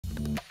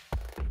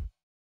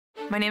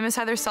My name is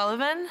Heather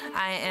Sullivan.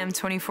 I am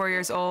 24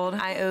 years old.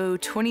 I owe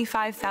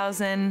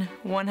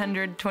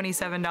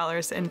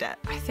 $25,127 in debt.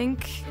 I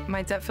think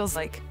my debt feels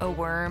like a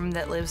worm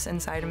that lives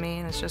inside of me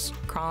and is just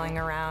crawling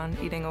around,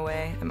 eating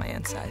away at my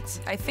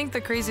insides. I think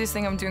the craziest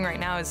thing I'm doing right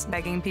now is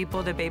begging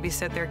people to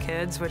babysit their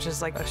kids, which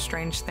is like a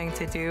strange thing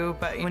to do,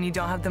 but when you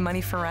don't have the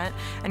money for rent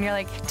and you're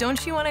like,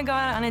 don't you want to go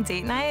out on a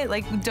date night?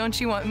 Like, don't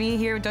you want me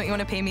here? Don't you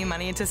want to pay me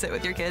money to sit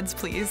with your kids,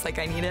 please? Like,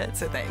 I need it,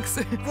 so thanks.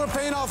 We're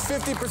paying off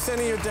 50%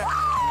 of your debt.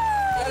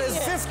 That is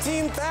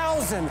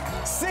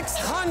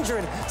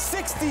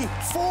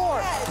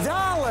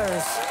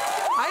 $15,664.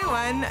 I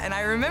won, and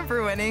I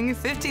remember winning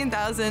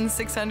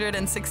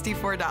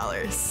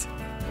 $15,664.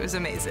 It was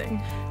amazing.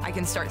 I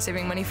can start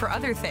saving money for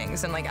other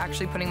things and like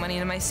actually putting money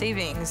into my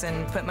savings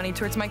and put money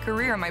towards my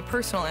career, my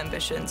personal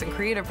ambitions and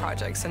creative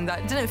projects. And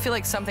that didn't feel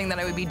like something that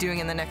I would be doing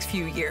in the next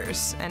few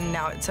years. And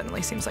now it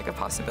suddenly seems like a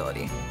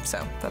possibility.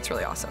 So that's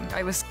really awesome.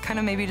 I was kind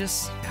of maybe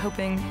just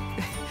hoping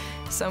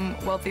some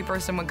wealthy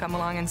person would come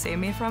along and save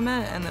me from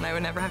it, and then I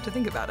would never have to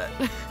think about it.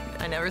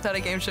 I never thought a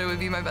game show would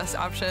be my best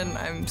option.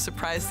 I'm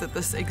surprised that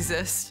this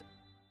exists.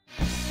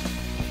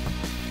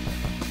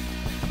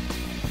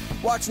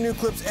 Watch new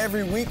clips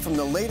every week from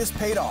the latest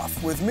Paid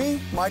Off with me,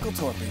 Michael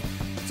Torpey.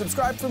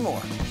 Subscribe for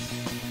more.